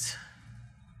servant.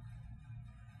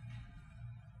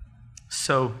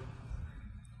 So,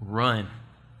 run,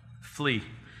 flee.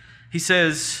 He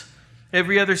says,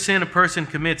 every other sin a person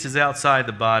commits is outside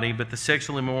the body, but the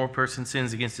sexually immoral person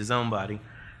sins against his own body.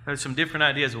 There's some different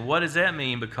ideas of what does that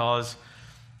mean, because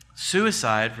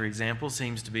suicide, for example,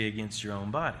 seems to be against your own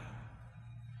body.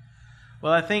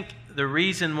 Well, I think the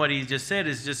reason what he just said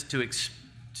is just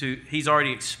he's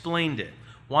already explained it.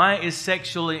 Why is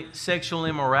sexual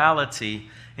immorality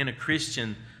in a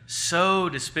Christian so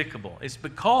despicable? It's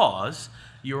because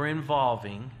you're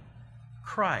involving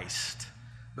Christ,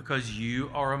 because you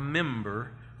are a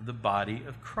member of the body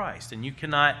of Christ, and you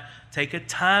cannot take a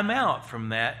time out from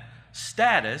that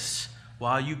status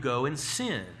while you go and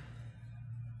sin.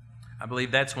 I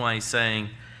believe that's why he's saying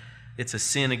it's a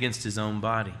sin against his own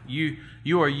body.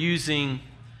 You are using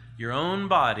your own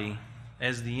body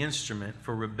as the instrument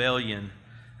for rebellion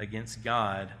against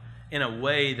God in a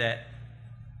way that,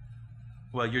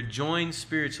 well, you're joined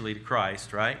spiritually to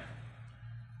Christ, right?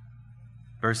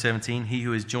 Verse 17, he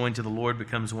who is joined to the Lord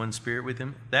becomes one spirit with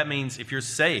Him. That means if you're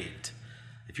saved,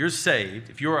 if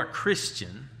you're a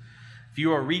Christian, if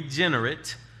you are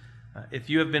regenerate, if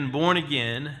you have been born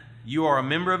again, you are a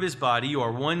member of His body, you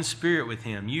are one spirit with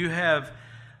Him. You have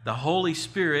the Holy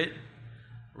Spirit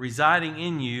residing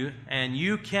in you, and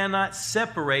you cannot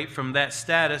separate from that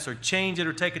status or change it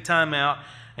or take a time out.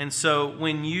 And so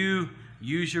when you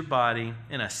use your body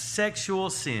in a sexual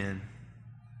sin,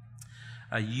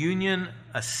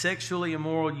 a sexually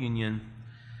immoral union,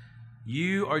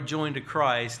 you are joined to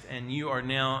Christ, and you are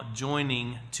now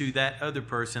joining to that other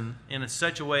person in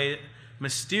such a way,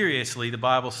 mysteriously, the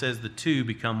Bible says the two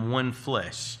become one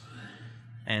flesh.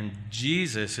 And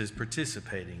Jesus is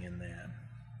participating in that.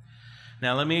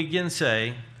 Now, let me again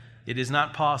say, it is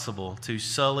not possible to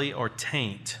sully or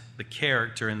taint the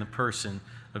character and the person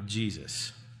of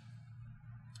Jesus.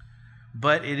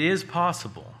 But it is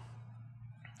possible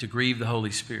to grieve the Holy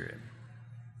Spirit.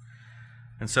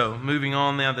 And so, moving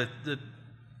on now, do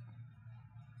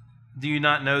you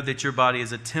not know that your body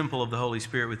is a temple of the Holy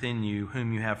Spirit within you,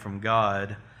 whom you have from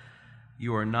God?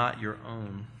 You are not your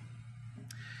own.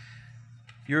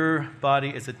 Your body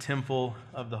is a temple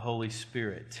of the Holy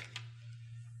Spirit.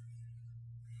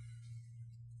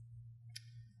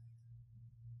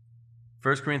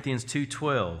 1 Corinthians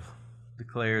 2:12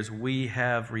 declares, we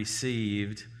have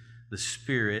received the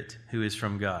Spirit who is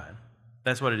from God.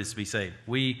 That's what it is to be saved.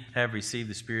 We have received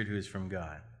the Spirit who is from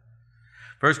God.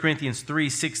 1 Corinthians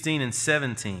 3:16 and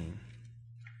 17.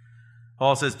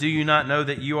 Paul says, do you not know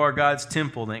that you are God's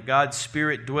temple, and that God's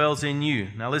Spirit dwells in you?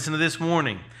 Now listen to this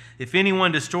warning. If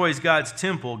anyone destroys God's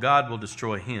temple, God will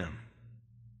destroy him.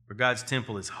 For God's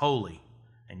temple is holy,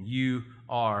 and you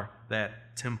are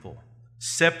that temple.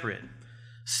 Separate,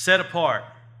 set apart,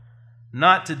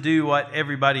 not to do what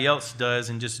everybody else does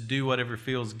and just do whatever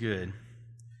feels good.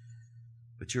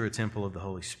 But you're a temple of the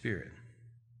Holy Spirit.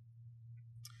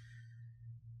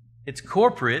 It's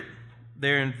corporate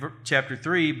there in chapter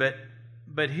 3,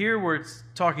 but here we're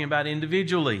talking about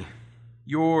individually,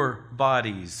 your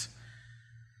bodies.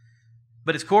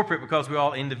 But it's corporate because we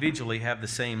all individually have the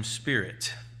same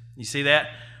Spirit. You see that?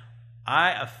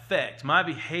 My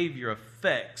behavior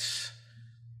affects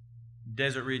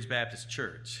Desert Ridge Baptist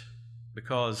Church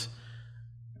because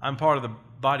I'm part of the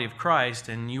body of Christ,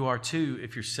 and you are too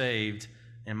if you're saved,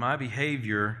 and my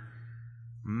behavior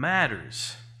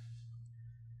matters.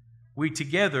 We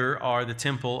together are the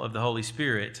temple of the Holy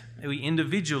Spirit. We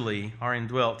individually are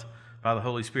indwelt by the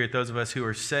Holy Spirit, those of us who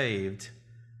are saved.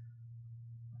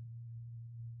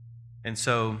 And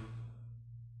so,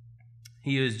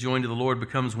 he who is joined to the Lord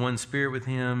becomes one spirit with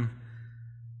Him.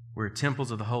 We're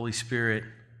temples of the Holy Spirit.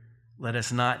 Let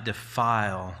us not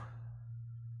defile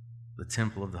the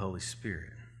temple of the Holy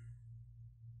Spirit.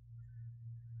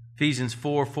 Ephesians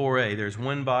 4:4a, there's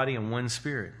one body and one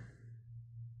Spirit.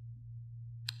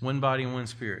 One body and one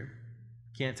Spirit.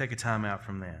 Can't take a time out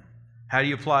from that. How do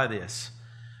you apply this?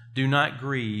 Do not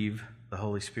grieve the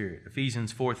Holy Spirit.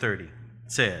 Ephesians 4:30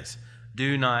 says,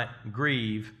 do not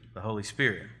grieve the Holy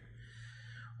Spirit.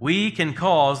 We can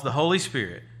cause the Holy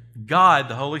Spirit, God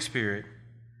the Holy Spirit,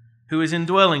 who is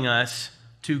indwelling us,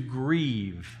 to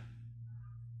grieve.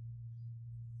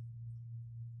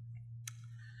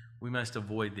 We must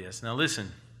avoid this. Now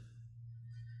listen,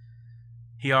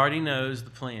 He already knows the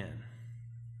plan.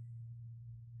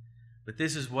 But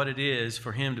this is what it is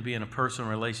for Him to be in a personal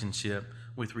relationship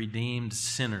with redeemed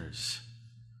sinners.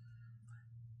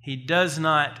 He does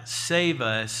not save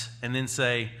us and then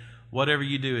say, whatever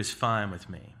you do is fine with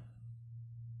me.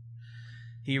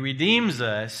 He redeems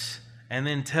us and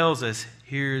then tells us,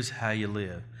 here's how you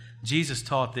live. Jesus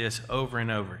taught this over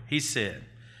and over. He said,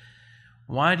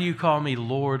 why do you call me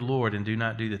Lord, Lord, and do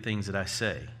not do the things that I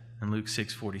say? In Luke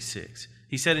 6:46.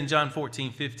 He said in John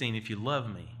 14:15, if you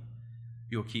love me,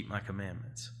 you'll keep my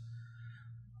commandments.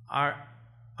 Our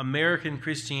American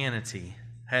Christianity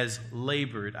has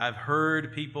labored. I've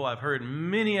heard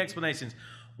many explanations.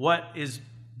 What is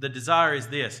the desire is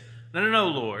this. No,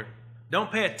 Lord. Don't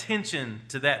pay attention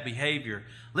to that behavior.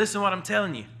 Listen to what I'm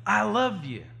telling you. I love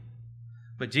you.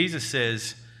 But Jesus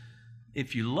says,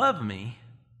 if you love me,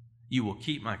 you will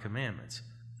keep my commandments.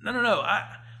 No.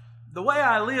 The way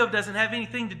I live doesn't have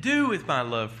anything to do with my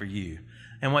love for you.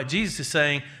 And what Jesus is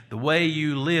saying, the way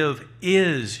you live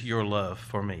is your love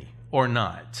for me, or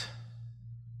not.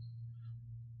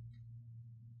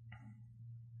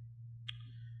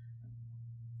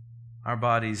 Our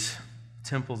bodies,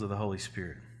 temples of the Holy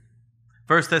Spirit.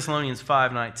 1 Thessalonians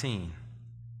 5:19.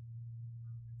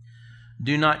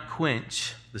 Do not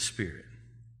quench the Spirit.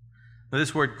 Now,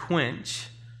 this word quench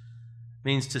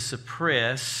means to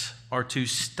suppress or to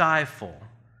stifle.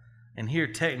 And here,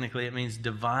 technically, it means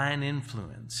divine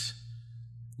influence.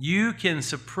 You can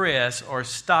suppress or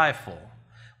stifle.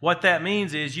 What that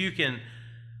means is you can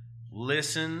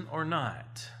listen or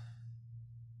not.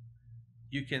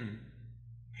 You can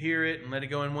hear it and let it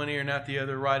go in one ear and out the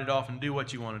other, write it off and do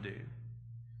what you want to do.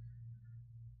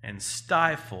 And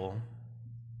stifle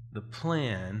the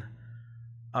plan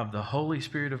of the Holy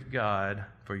Spirit of God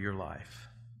for your life.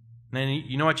 Now,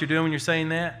 you know what you're doing when you're saying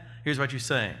that? Here's what you're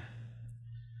saying.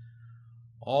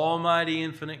 Almighty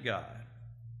infinite God,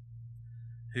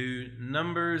 who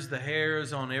numbers the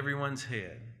hairs on everyone's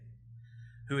head,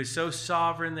 who is so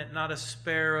sovereign that not a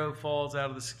sparrow falls out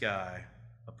of the sky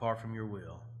apart from your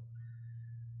will.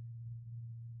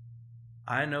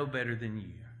 I know better than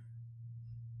you.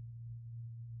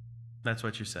 That's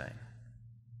what you're saying.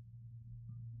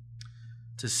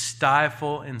 To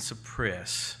stifle and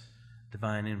suppress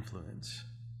divine influence.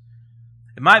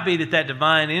 It might be that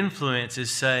divine influence is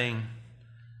saying,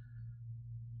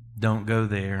 don't go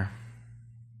there.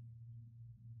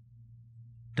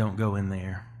 Don't go in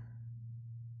there.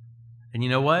 And you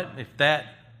know what? If that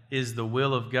is the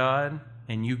will of God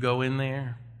and you go in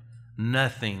there,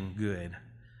 nothing good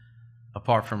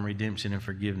apart from redemption and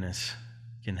forgiveness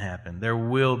can happen. There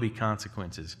will be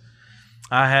consequences.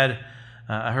 I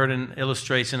heard an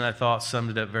illustration I thought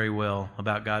summed it up very well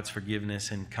about God's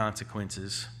forgiveness and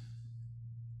consequences.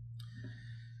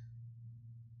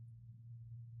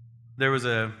 There was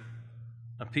a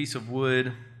piece of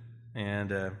wood,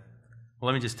 and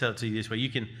let me just tell it to you this way. You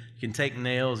can take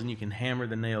nails and you can hammer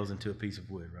the nails into a piece of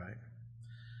wood, right?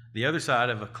 The other side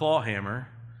of a claw hammer,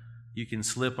 you can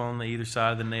slip on the either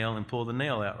side of the nail and pull the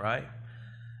nail out, right?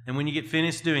 And when you get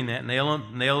finished doing that,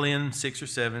 nail in 6 or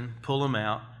 7, pull them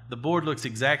out. The board looks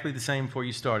exactly the same before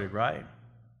you started, right?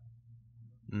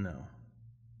 No.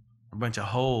 A bunch of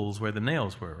holes where the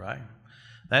nails were, right?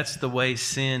 That's the way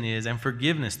sin is, and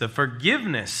forgiveness. The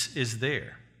forgiveness is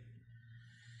there.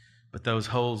 But those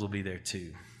holes will be there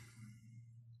too.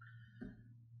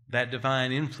 That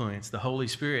divine influence, the Holy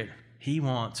Spirit, He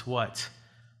wants what's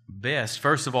best,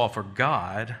 first of all, for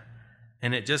God.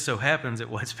 And it just so happens that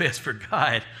what's best for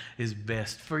God is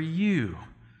best for you.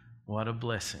 What a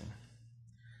blessing.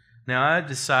 Now, I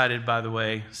decided, by the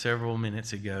way, several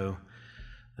minutes ago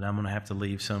that I'm going to have to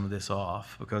leave some of this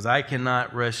off because I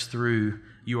cannot rush through,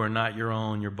 you are not your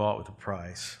own, you're bought with a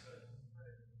price.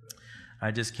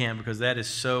 I just can't because that is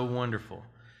so wonderful.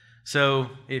 So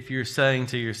if you're saying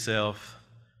to yourself,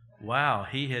 wow,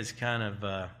 he has kind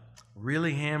of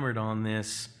really hammered on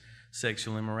this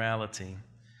sexual immorality.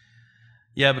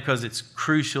 Yeah, because it's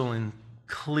crucial and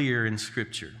clear in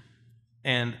Scripture.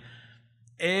 And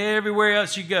everywhere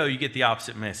else you go, you get the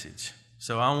opposite message.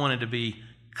 So I wanted to be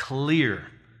clear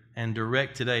and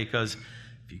direct today because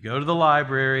if you go to the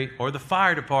library or the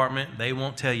fire department, they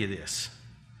won't tell you this.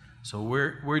 So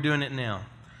we're doing it now.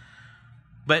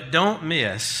 But don't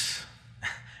miss,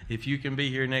 if you can be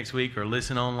here next week or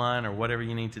listen online or whatever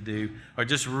you need to do, or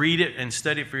just read it and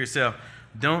study it for yourself,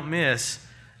 don't miss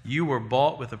You were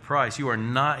bought with a price. You are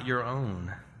not your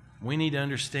own. We need to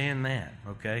understand that,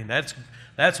 okay?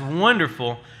 That's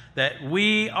wonderful that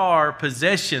we are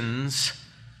possessions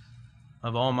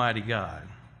of Almighty God.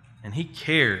 And He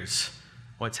cares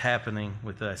what's happening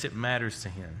with us. It matters to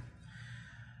Him.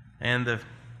 And the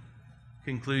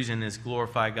conclusion is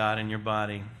glorify God in your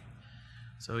body.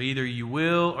 So either you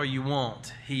will or you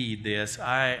won't heed this.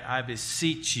 I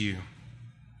beseech you,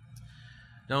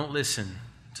 don't listen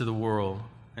to the world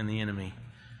and the enemy.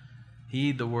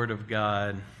 Heed the word of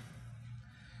God.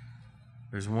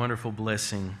 There's wonderful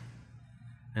blessing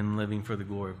in living for the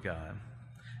glory of God.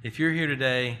 If you're here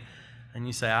today and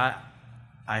you say,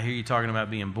 I hear you talking about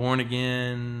being born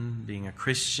again, being a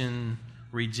Christian,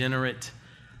 regenerate,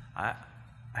 I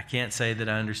can't say that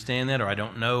I understand that, or I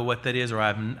don't know what that is, or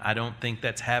I don't think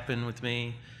that's happened with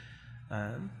me.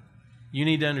 You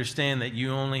need to understand that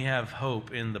you only have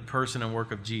hope in the person and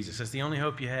work of Jesus. That's the only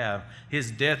hope you have.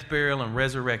 His death, burial, and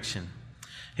resurrection.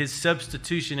 His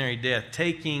substitutionary death,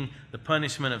 taking the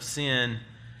punishment of sin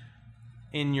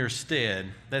in your stead.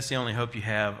 That's the only hope you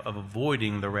have of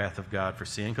avoiding the wrath of God for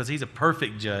sin, because He's a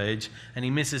perfect judge and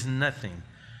He misses nothing.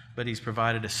 But He's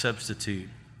provided a substitute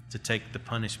to take the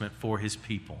punishment for His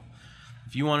people.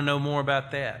 If you want to know more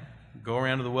about that, go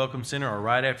around to the Welcome Center, or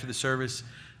right after the service,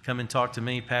 come and talk to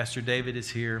me. Pastor David is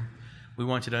here. We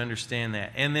want you to understand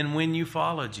that. And then when you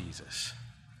follow Jesus,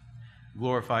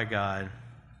 glorify God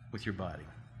with your body.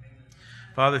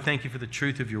 Father, thank you for the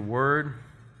truth of your word.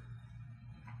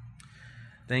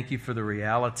 Thank you for the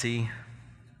reality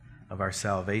of our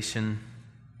salvation.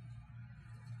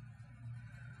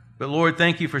 But Lord,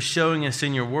 thank you for showing us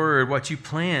in your word what you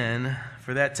plan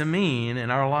for that to mean in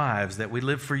our lives, that we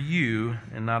live for you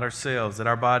and not ourselves, that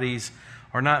our bodies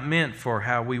are not meant for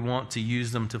how we want to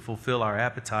use them to fulfill our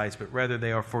appetites, but rather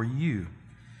they are for you.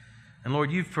 And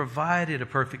Lord, you've provided a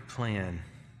perfect plan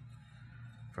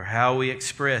for how we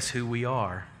express who we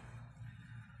are,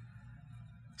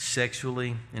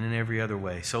 sexually and in every other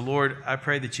way. So Lord, I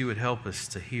pray that you would help us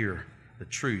to hear the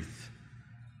truth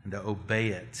and to obey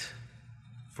it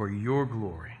for your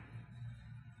glory.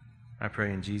 I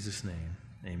pray in Jesus' name,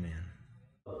 amen.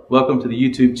 Welcome to the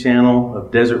YouTube channel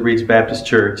of Desert Ridge Baptist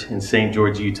Church in St.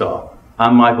 George, Utah.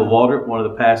 I'm Michael Waldrop, one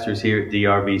of the pastors here at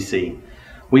DRBC.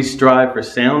 We strive for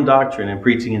sound doctrine in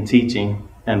preaching and teaching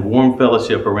and warm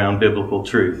fellowship around biblical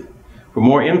truth. For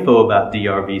more info about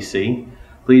DRBC,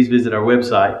 please visit our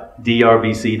website,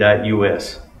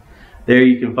 drbc.us. There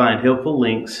you can find helpful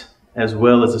links as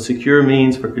well as a secure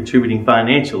means for contributing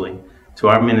financially to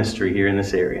our ministry here in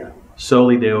this area.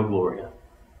 Soli Deo Gloria.